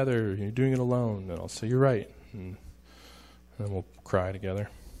this together, you're doing it alone, and I'll say, you're right, and then we'll cry together.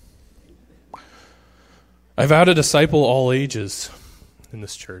 I vow to disciple all ages in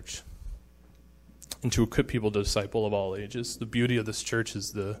this church and to equip people to disciple of all ages. The beauty of this church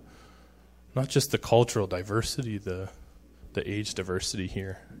is not just the cultural diversity, the age diversity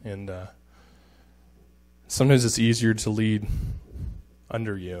here. And sometimes it's easier to lead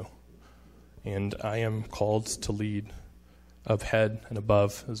under you. And I am called to lead of head and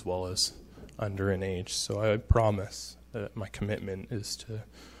above as well as under in age. So I promise that my commitment is to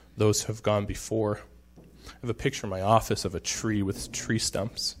those who have gone before. I have a picture in my office of a tree with tree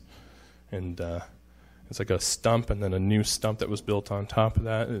stumps. And it's like a stump and then a new stump that was built on top of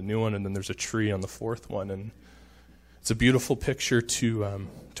that, and a new one, and then there's a tree on the fourth one. And it's a beautiful picture to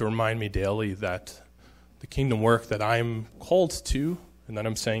remind me daily that the kingdom work that I'm called to and that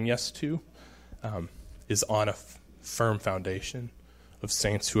I'm saying yes to is on a firm foundation of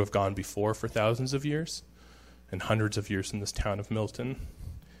saints who have gone before for thousands of years and hundreds of years in this town of Milton.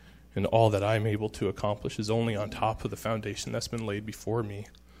 And all that I'm able to accomplish is only on top of the foundation that's been laid before me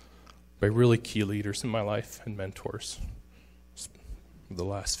by really key leaders in my life and mentors of the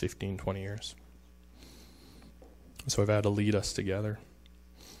last 15, 20 years. So I've had to lead us together.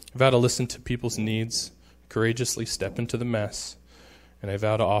 I've had to listen to people's needs, courageously step into the mess, and I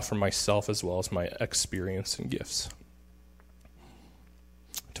vow to offer myself as well as my experience and gifts.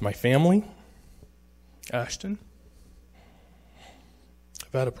 To my family, Ashton,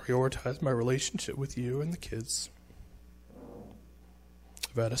 I've had to prioritize my relationship with you and the kids.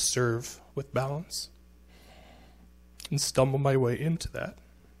 I've had to serve with balance and stumble my way into that.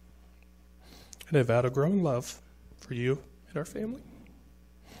 And I've had a growing love for you and our family.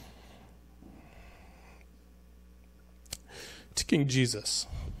 To King Jesus,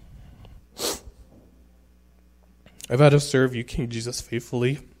 I've had to serve you, King Jesus,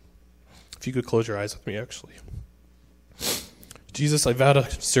 faithfully. If you could close your eyes with me, actually. Jesus, I've had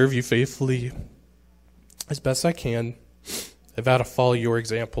to serve you faithfully as best I can. I've had to follow your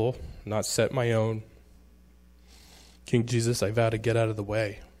example, not set my own. King Jesus, I've had to get out of the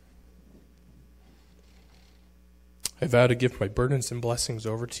way. I've had to give my burdens and blessings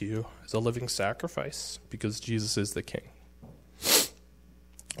over to you as a living sacrifice because Jesus is the King.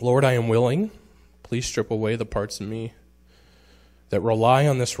 Lord, I am willing. Please strip away the parts of me that rely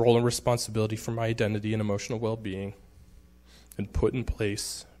on this role and responsibility for my identity and emotional well-being, and put in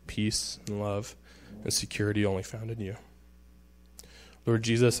place peace and love and security only found in you. Lord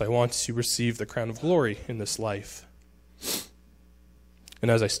Jesus, I want to receive the crown of glory in this life. And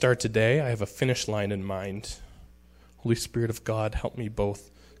as I start today, I have a finish line in mind. Holy Spirit of God, help me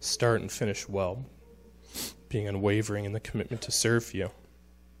both start and finish well, being unwavering in the commitment to serve you.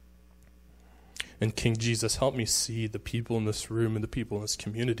 And King Jesus, help me see the people in this room and the people in this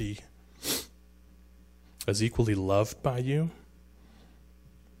community as equally loved by you,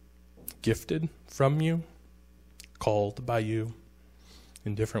 gifted from you, called by you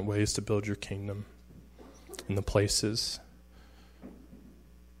in different ways to build your kingdom in the places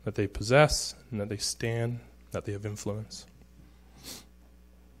that they possess and that they stand, that they have influence.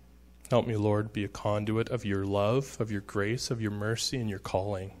 Help me, Lord, be a conduit of your love, of your grace, of your mercy, and your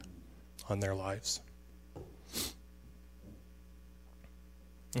calling on their lives.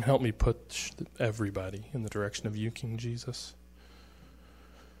 And help me push everybody in the direction of you, King Jesus.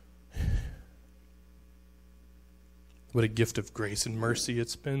 What a gift of grace and mercy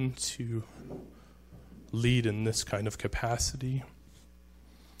it's been to lead in this kind of capacity,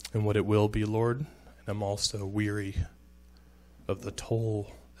 and what it will be, Lord. And I'm also weary of the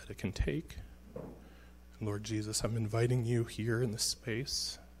toll that it can take. And Lord Jesus, I'm inviting you here in this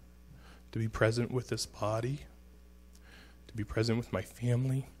space to be present with this body, to be present with my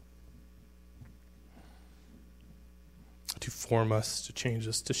family, to form us, to change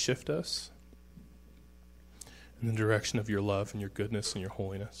us, to shift us in the direction of your love and your goodness and your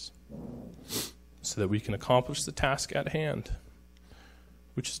holiness, so that we can accomplish the task at hand,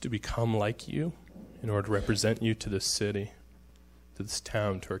 which is to become like you in order to represent you to this city, to this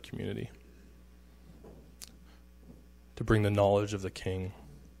town, to our community, to bring the knowledge of the King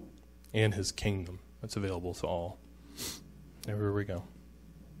and his kingdom that's available to all, everywhere we go.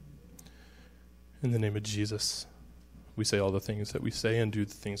 In the name of Jesus, we say all the things that we say and do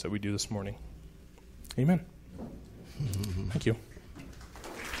the things that we do this morning. Amen. Thank you.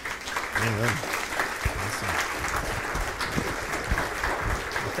 Amen. Awesome.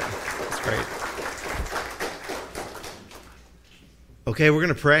 That's great. Okay, we're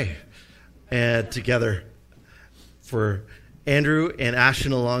going to pray together for Andrew and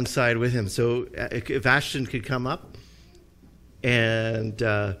Ashton alongside with him. So if Ashton could come up, and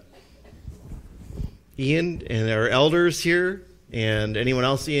Ian and our elders here, and anyone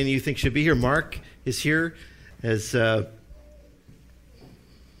else, Ian, you think should be here. Mark is here as one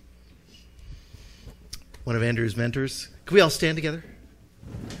of Andrew's mentors. Can we all stand together?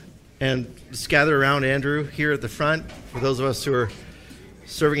 And just gather around Andrew here at the front. For those of us who are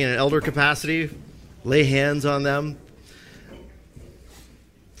serving in an elder capacity, lay hands on them.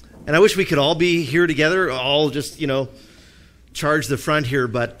 And I wish we could all be here together, all just, charge the front here,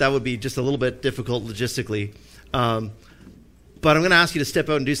 but that would be just a little bit difficult logistically. But I'm going to ask you to step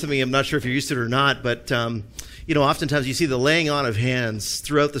out and do something. I'm not sure if you're used to it or not, but oftentimes you see the laying on of hands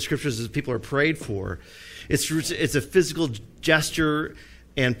throughout the scriptures as people are prayed for. It's a physical gesture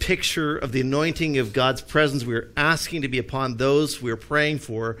and picture of the anointing of God's presence. We're asking to be upon those we're praying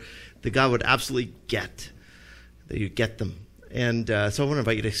for, that God would absolutely get, that you get them. And so I want to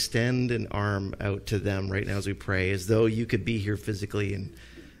invite you to extend an arm out to them right now as we pray, as though you could be here physically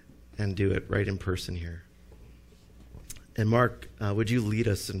and do it right in person here. And Mark, would you lead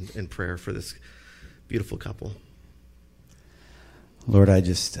us in prayer for this beautiful couple? Lord, I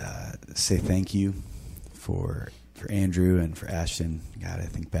just say thank you for Andrew and for Ashton. God, I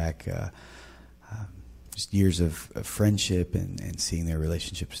think back just years of friendship and seeing their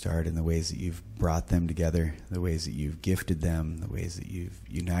relationship start, and the ways that you've brought them together, the ways that you've gifted them, the ways that you've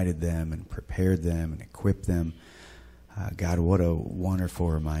united them and prepared them and equipped them. God, what a wonderful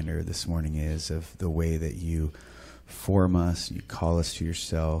reminder this morning is of the way that you form us, you call us to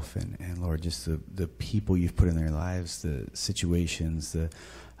yourself, and Lord, just the people you've put in their lives, the situations, the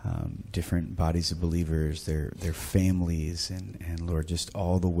different bodies of believers, their families, and Lord, just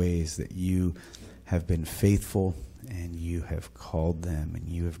all the ways that you have been faithful, and you have called them, and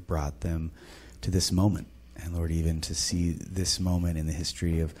you have brought them to this moment. And Lord, even to see this moment in the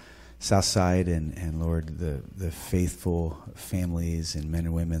history of Southside, and Lord, the faithful families and men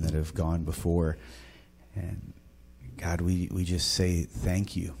and women that have gone before. And God, we just say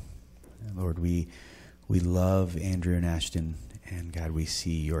thank you. And Lord, we love Andrew and Ashton, and God, we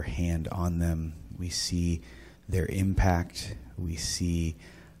see your hand on them. We see their impact. We see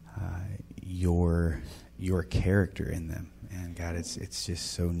your character in them. And God, it's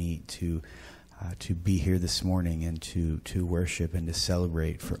just so neat to to be here this morning and to worship and to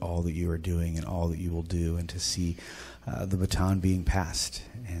celebrate for all that you are doing and all that you will do, and to see the baton being passed.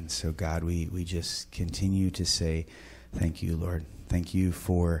 And so, God, we just continue to say thank you, Lord. Thank you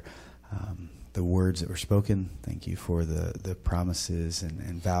for the words that were spoken. Thank you for the promises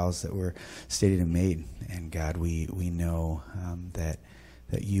and vows that were stated and made. And God, we know that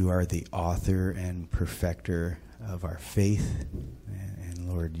you are the author and perfecter of our faith. And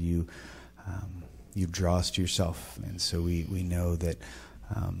Lord, you draw us to yourself. And so we know that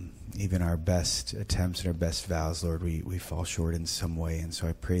even our best attempts and our best vows, Lord, we fall short in some way. And so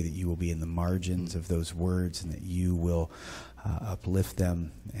I pray that you will be in the margins of those words, and that you will uplift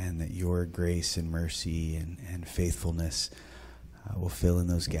them, and that your grace and mercy and faithfulness will fill in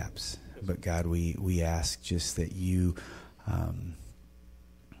those gaps. But God, we ask just that you,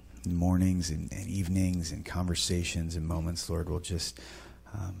 mornings and evenings and conversations and moments, Lord, will just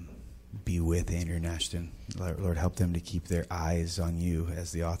be with Andrew and Ashton. Lord, help them to keep their eyes on you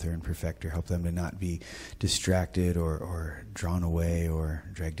as the author and perfecter. Help them to not be distracted or drawn away or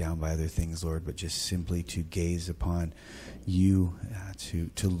dragged down by other things, Lord, but just simply to gaze upon you,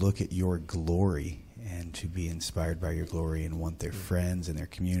 to look at your glory and to be inspired by your glory, and want their friends and their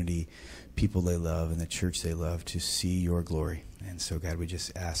community, people they love and the church they love, to see your glory. And so, God, we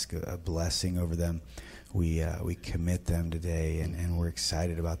just ask a blessing over them. We commit them today, and we're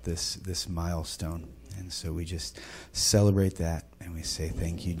excited about this milestone. And so we just celebrate that, and we say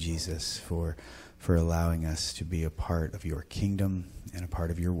thank you, Jesus, for allowing us to be a part of your kingdom and a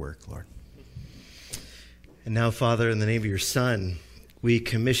part of your work, Lord. And now, Father, in the name of your Son, we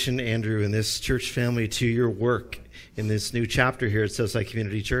commission Andrew and this church family to your work in this new chapter here at Southside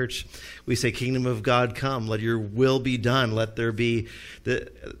Community Church. We say, kingdom of God come, let your will be done. Let there be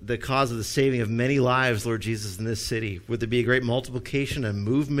the cause of the saving of many lives, Lord Jesus, in this city. Would there be a great multiplication and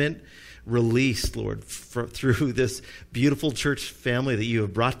movement released, Lord, through this beautiful church family that you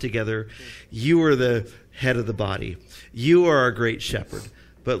have brought together. You are the head of the body. You are our great shepherd.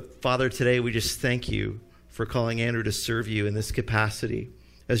 But Father, today we just thank you for calling Andrew to serve you in this capacity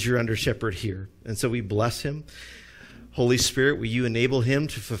as your under shepherd here. And so we bless him. Holy Spirit, will you enable him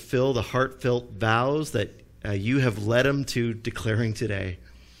to fulfill the heartfelt vows that you have led him to declaring today,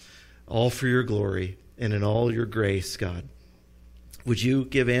 all for your glory and in all your grace, God. Would you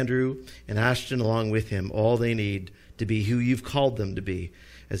give Andrew and Ashton along with him all they need to be who you've called them to be,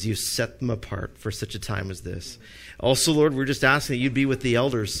 as you've set them apart for such a time as this. Also, Lord, we're just asking that you'd be with the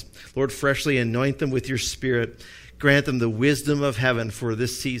elders. Lord, freshly anoint them with your Spirit. Grant them the wisdom of heaven for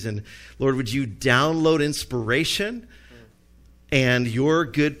this season. Lord, would you download inspiration and your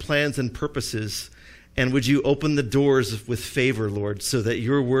good plans and purposes, and would you open the doors with favor, Lord, so that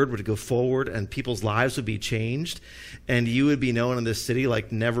your word would go forward and people's lives would be changed and you would be known in this city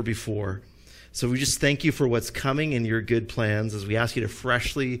like never before. So we just thank you for what's coming in your good plans as we ask you to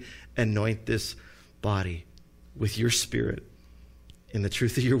freshly anoint this body with your Spirit in the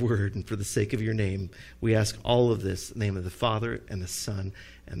truth of your word, and for the sake of your name, we ask all of this in the name of the Father and the Son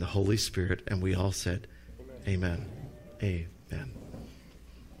and the Holy Spirit. And we all said, amen. Amen. Amen.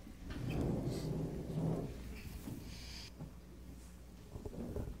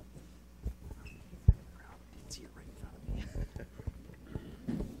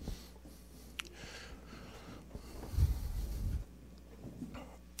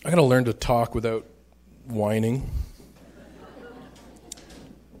 I got to learn to talk without whining.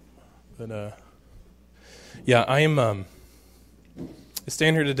 But yeah, I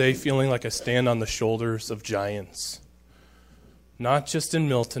stand here today feeling like I stand on the shoulders of giants. Not just in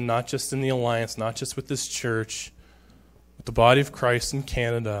Milton, not just in the Alliance, not just with this church, with the body of Christ in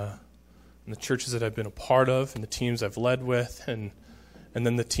Canada, and the churches that I've been a part of, and the teams I've led with, and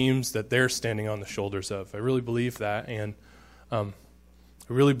then the teams that they're standing on the shoulders of. I really believe that, and I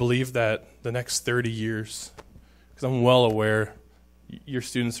really believe that the next 30 years, because I'm well aware your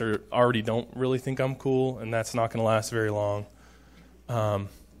students already don't really think I'm cool, and that's not going to last very long.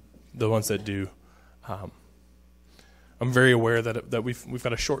 The ones that do. I'm very aware that we've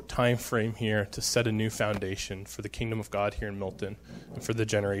got a short time frame here to set a new foundation for the kingdom of God here in Milton and for the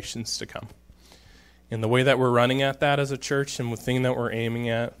generations to come. And the way that we're running at that as a church and the thing that we're aiming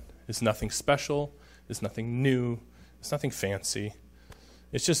at is nothing special, is nothing new, it's nothing fancy.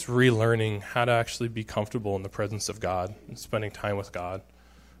 It's just relearning how to actually be comfortable in the presence of God and spending time with God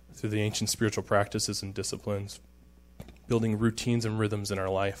through the ancient spiritual practices and disciplines, building routines and rhythms in our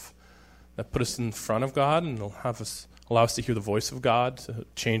life that put us in front of God and allow us to hear the voice of God, to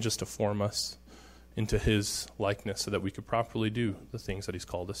change us, to form us into his likeness so that we could properly do the things that he's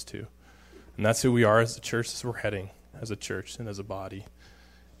called us to. And that's who we are as a church, as we're heading as a church and as a body.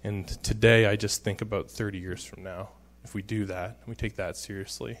 And today I just think about 30 years from now. If we do that, we take that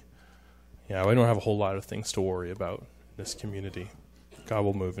seriously. Yeah, we don't have a whole lot of things to worry about in this community. God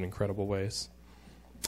will move in incredible ways.